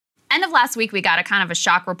End of last week, we got a kind of a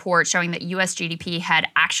shock report showing that U.S. GDP had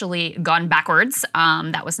actually gone backwards.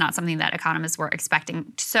 That was not something that economists were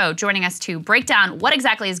expecting. So joining us to break down what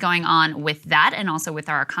exactly is going on with that and also with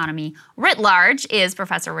our economy writ large is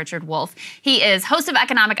Professor Richard Wolff. He is host of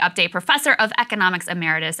Economic Update, professor of economics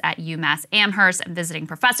emeritus at UMass Amherst, visiting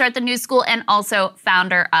professor at the New School, and also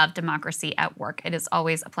founder of Democracy at Work. It is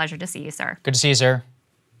always a pleasure to see you, sir. Good to see you, sir.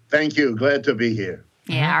 Thank you. Glad to be here.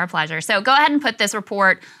 Yeah, our pleasure. So go ahead and put this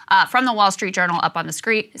report from the Wall Street Journal up on the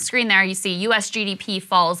screen there. You see U.S. GDP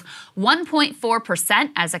falls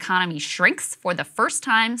 1.4% as economy shrinks for the first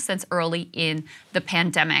time since early in the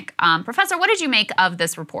pandemic. Professor, what did you make of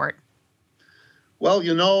this report? Well,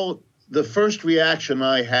 you know, the first reaction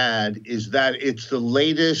I had is that it's the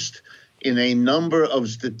latest in a number of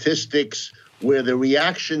statistics where the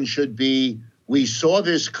reaction should be, we saw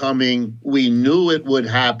this coming. We knew it would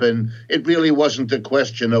happen. It really wasn't a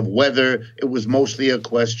question of whether. It was mostly a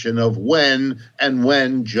question of when, and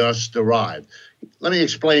when just arrived. Let me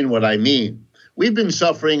explain what I mean. We've been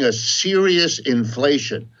suffering a serious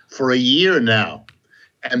inflation for a year now,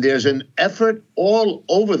 and there's an effort all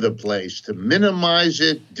over the place to minimize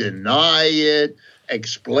it, deny it,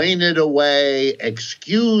 explain it away,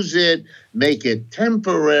 excuse it, make it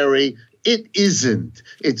temporary. It isn't.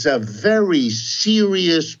 It's a very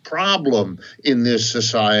serious problem in this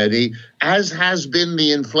society, as has been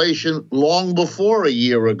the inflation long before a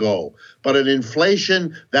year ago, but an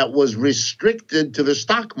inflation that was restricted to the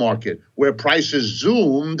stock market, where prices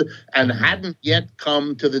zoomed and hadn't yet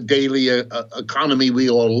come to the daily economy we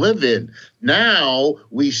all live in. Now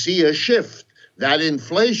we see a shift. That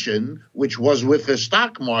inflation, which was with the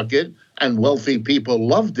stock market, and wealthy people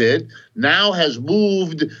loved it, now has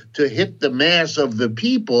moved to hit the mass of the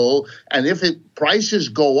people. And if prices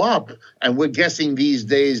go up, and we're guessing these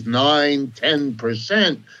days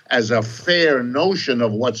 9–10% as a fair notion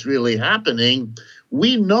of what's really happening,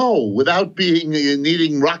 we know, without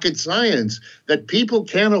needing rocket science, that people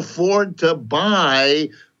can't afford to buy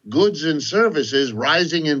goods and services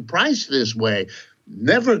rising in price this way.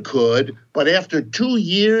 Never could, but after 2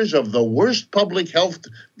 years of the worst public health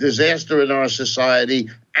disaster in our society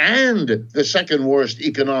and the second worst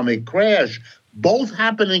economic crash, both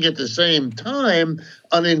happening at the same time,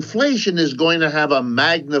 an inflation is going to have a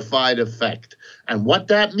magnified effect. And what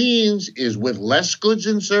that means is, with less goods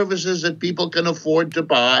and services that people can afford to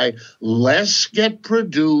buy, less get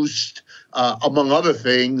produced, among other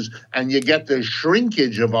things, and you get the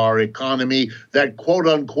shrinkage of our economy that, quote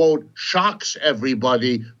unquote, shocks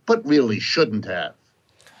everybody, but really shouldn't have.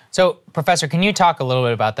 So, Professor, can you talk a little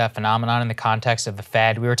bit about that phenomenon in the context of the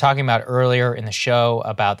Fed? We were talking about earlier in the show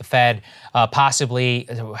about the Fed possibly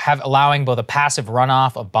allowing both a passive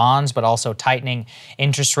runoff of bonds, but also tightening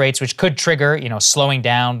interest rates, which could trigger, slowing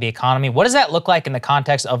down the economy. What does that look like in the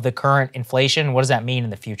context of the current inflation? What does that mean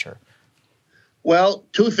in the future? Well,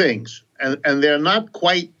 two things, and they're not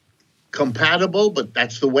quite compatible, but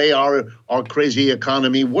that's the way our crazy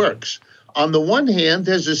economy works. On the one hand,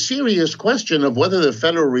 there's a serious question of whether the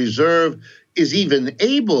Federal Reserve is even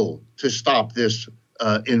able to stop this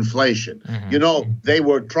inflation. Mm-hmm. They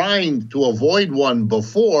were trying to avoid one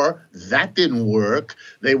before. That didn't work.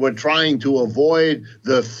 They were trying to avoid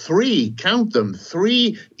the three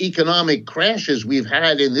economic crashes we've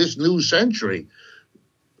had in this new century.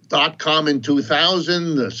 .com in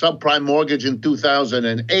 2000, the subprime mortgage in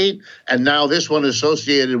 2008, and now this one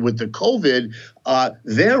associated with the COVID,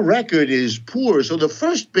 their record is poor. So the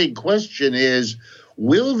first big question is,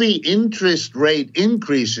 will the interest rate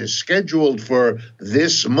increases scheduled for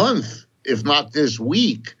this month, if not this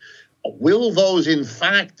week, will those in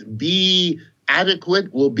fact be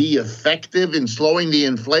adequate, will be effective in slowing the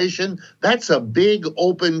inflation? That's a big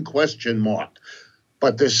open question mark.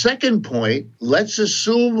 But the second point, let's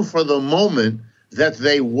assume for the moment that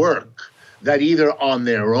they work, that either on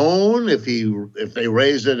their own, if they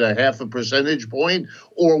raise it a 0.5 percentage point,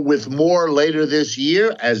 or with more later this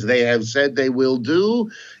year, as they have said they will do.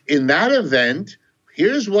 In that event,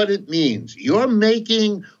 here's what it means. You're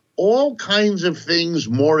making all kinds of things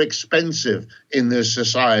more expensive in this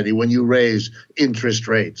society when you raise interest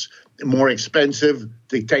rates. More expensive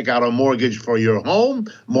to take out a mortgage for your home,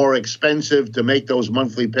 more expensive to make those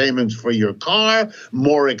monthly payments for your car,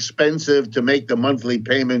 more expensive to make the monthly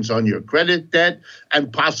payments on your credit debt,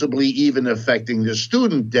 and possibly even affecting the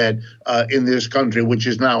student debt in this country, which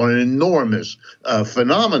is now an enormous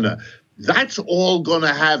phenomena. That's all going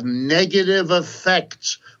to have negative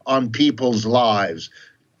effects on people's lives.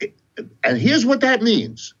 And here's what that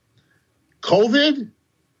means. COVID,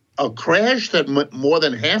 a crash that more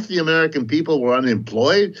than half the American people were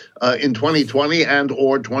unemployed in 2020 and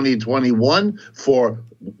or 2021 for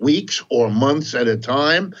weeks or months at a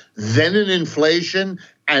time, then an inflation,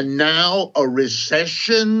 and now a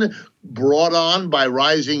recession brought on by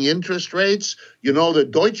rising interest rates. You know, the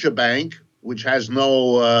Deutsche Bank, which has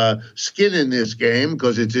no skin in this game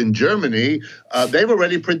because it's in Germany, they've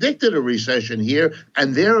already predicted a recession here,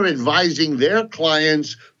 and they're advising their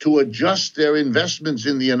clients to adjust their investments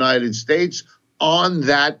in the United States on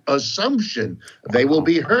that assumption. They will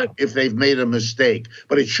be hurt if they've made a mistake.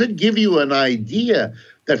 But it should give you an idea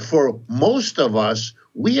that for most of us,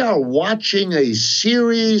 we are watching a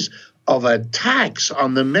series of attacks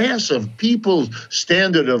on the mass of people's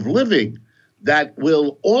standard of living that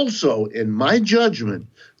will also, in my judgment,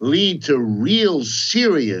 lead to real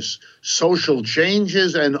serious social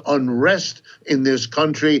changes and unrest in this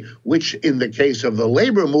country, which in the case of the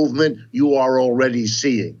labor movement, you are already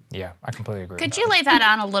seeing. Yeah, I completely agree. Could you lay that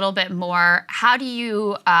out a little bit more? How do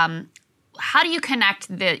you connect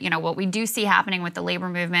what we do see happening with the labor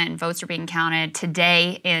movement, and votes are being counted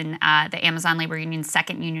today in the Amazon Labor Union's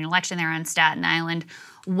second union election there on Staten Island?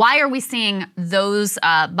 Why are we seeing those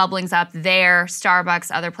bubblings up there,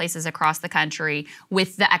 Starbucks, other places across the country,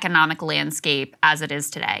 with the economic landscape as it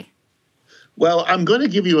is today? Well, I'm going to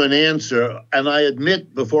give you an answer, and I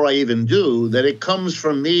admit before I even do that it comes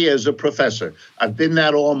from me as a professor. I've been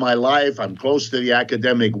that all my life. I'm close to the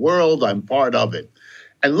academic world. I'm part of it.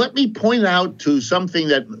 And let me point out to something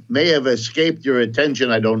that may have escaped your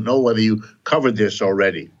attention. I don't know whether you covered this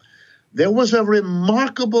already. There was a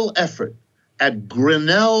remarkable effort at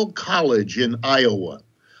Grinnell College in Iowa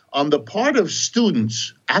on the part of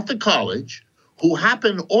students at the college who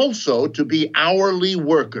happen also to be hourly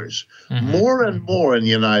workers. More and more in the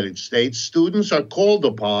United States, students are called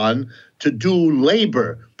upon to do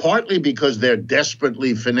labor, partly because they're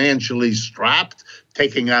desperately financially strapped,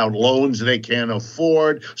 taking out loans they can't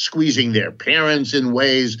afford, squeezing their parents in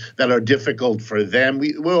ways that are difficult for them.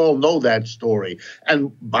 We all know that story.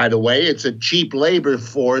 And by the way, it's a cheap labor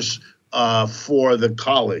force for the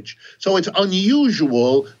college. So it's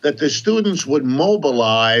unusual that the students would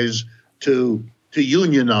mobilize to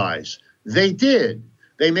unionize. They did.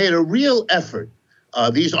 They made a real effort.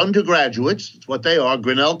 These undergraduates, it's what they are.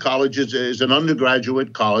 Grinnell College is an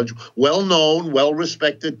undergraduate college, well-known,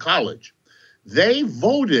 well-respected college. They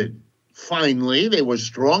voted, finally. They were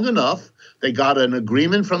strong enough. They got an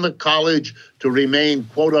agreement from the college to remain,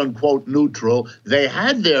 quote unquote, neutral. They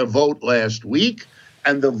had their vote last week,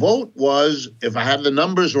 and the vote was, if I have the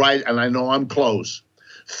numbers right, and I know I'm close,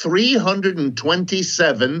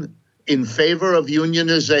 327 in favor of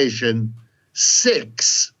unionization,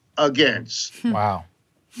 6 against. Wow.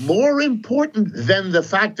 More important than the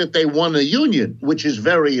fact that they won a union, which is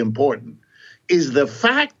very important, is the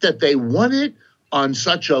fact that they won it on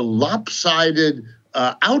such a lopsided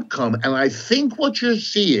outcome. And I think what you're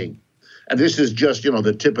seeing, and this is just,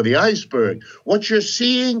 the tip of the iceberg, what you're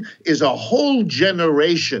seeing is a whole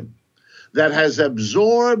generation that has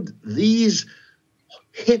absorbed these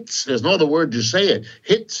hits, there's no other word to say it,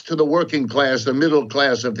 hits to the working class, the middle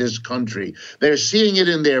class of this country. They're seeing it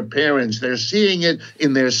in their parents. They're seeing it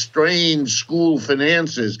in their strained school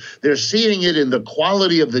finances. They're seeing it in the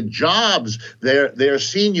quality of the jobs their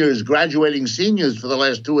seniors, graduating seniors for the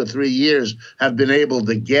last 2 or 3 years have been able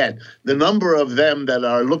to get. The number of them that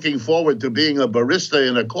are looking forward to being a barista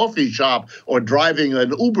in a coffee shop or driving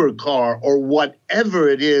an Uber car or whatever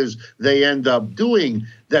it is they end up doing,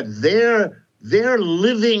 that they're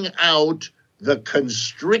living out the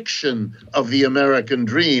constriction of the American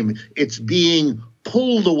dream. It's being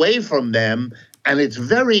pulled away from them, and it's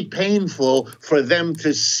very painful for them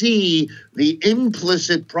to see the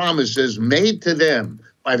implicit promises made to them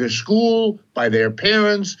by the school, by their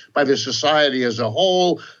parents, by the society as a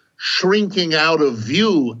whole, shrinking out of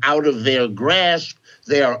view, out of their grasp.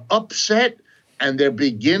 They are upset, and they're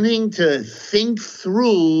beginning to think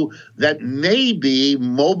through that maybe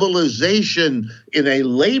mobilization in a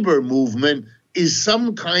labor movement is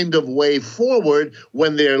some kind of way forward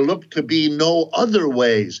when there look to be no other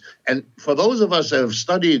ways. And for those of us that have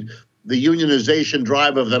studied the unionization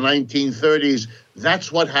drive of the 1930s,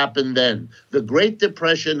 that's what happened then. The Great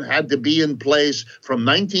Depression had to be in place from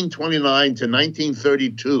 1929 to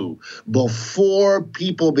 1932 before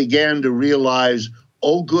people began to realize,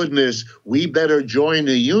 oh, goodness, we better join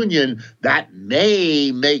a union that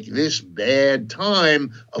may make this bad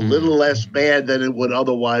time a little less bad than it would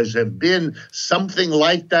otherwise have been. Something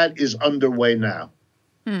like that is underway now.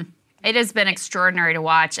 It has been extraordinary to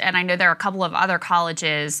watch, and I know there are a couple of other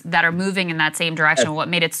colleges that are moving in that same direction. What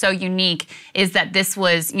made it so unique is that this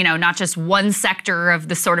was, not just one sector of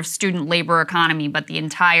the sort of student labor economy, but the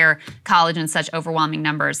entire college in such overwhelming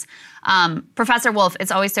numbers. Professor Wolff,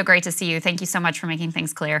 it's always so great to see you. Thank you so much for making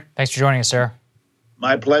things clear. Thanks for joining us, sir.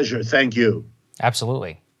 My pleasure. Thank you.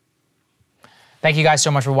 Absolutely. Thank you guys so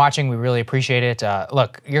much for watching. We really appreciate it.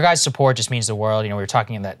 Look, your guys' support just means the world. We were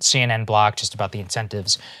talking in that CNN block just about the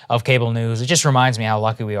incentives of cable news. It just reminds me how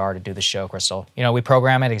lucky we are to do this show, Krystal. We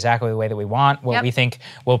program it exactly the way that we want, what we think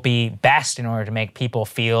will be best in order to make people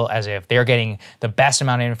feel as if they're getting the best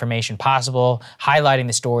amount of information possible, highlighting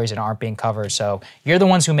the stories that aren't being covered. So you're the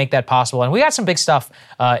ones who make that possible. And we got some big stuff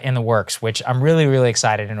in the works, which I'm really, really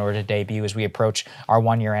excited in order to debut as we approach our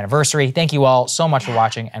 1-year anniversary. Thank you all so much for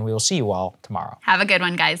watching, and we will see you all tomorrow. Have a good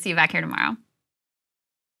one, guys. See you back here tomorrow.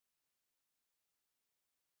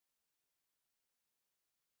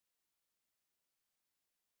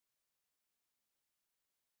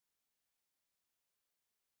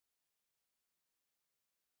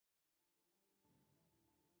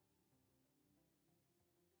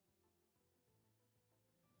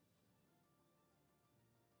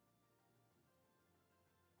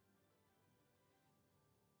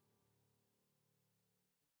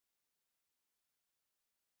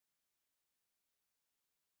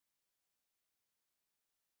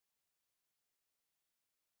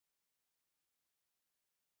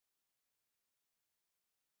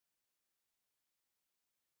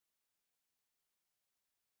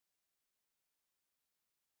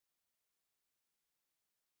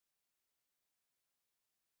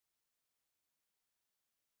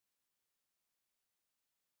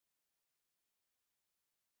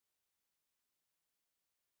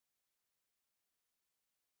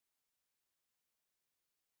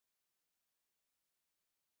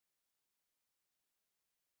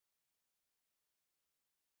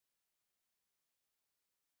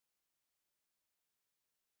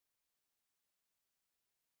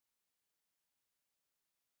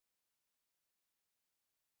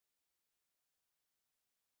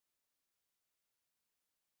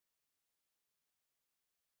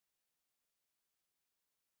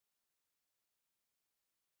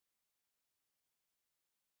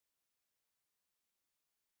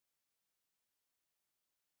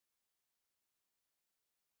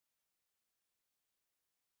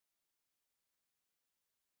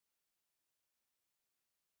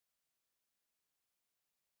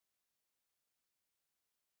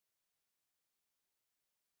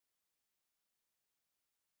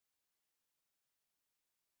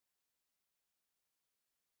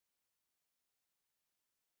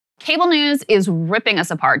 Cable news is ripping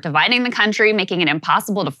us apart, dividing the country, making it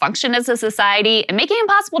impossible to function as a society, and making it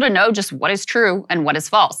impossible to know just what is true and what is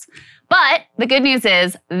false. But the good news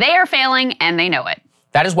is they are failing and they know it.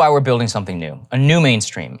 That is why we're building something new, a new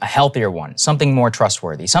mainstream, a healthier one, something more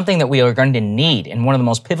trustworthy, something that we are going to need in one of the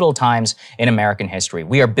most pivotal times in American history.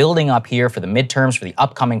 We are building up here for the midterms, for the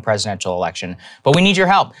upcoming presidential election, but we need your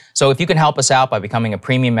help. So if you can help us out by becoming a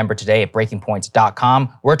premium member today at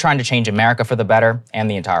breakingpoints.com, we're trying to change America for the better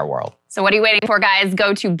and the entire world. So what are you waiting for, guys?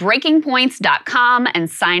 Go to breakingpoints.com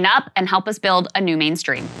and sign up and help us build a new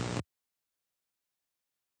mainstream.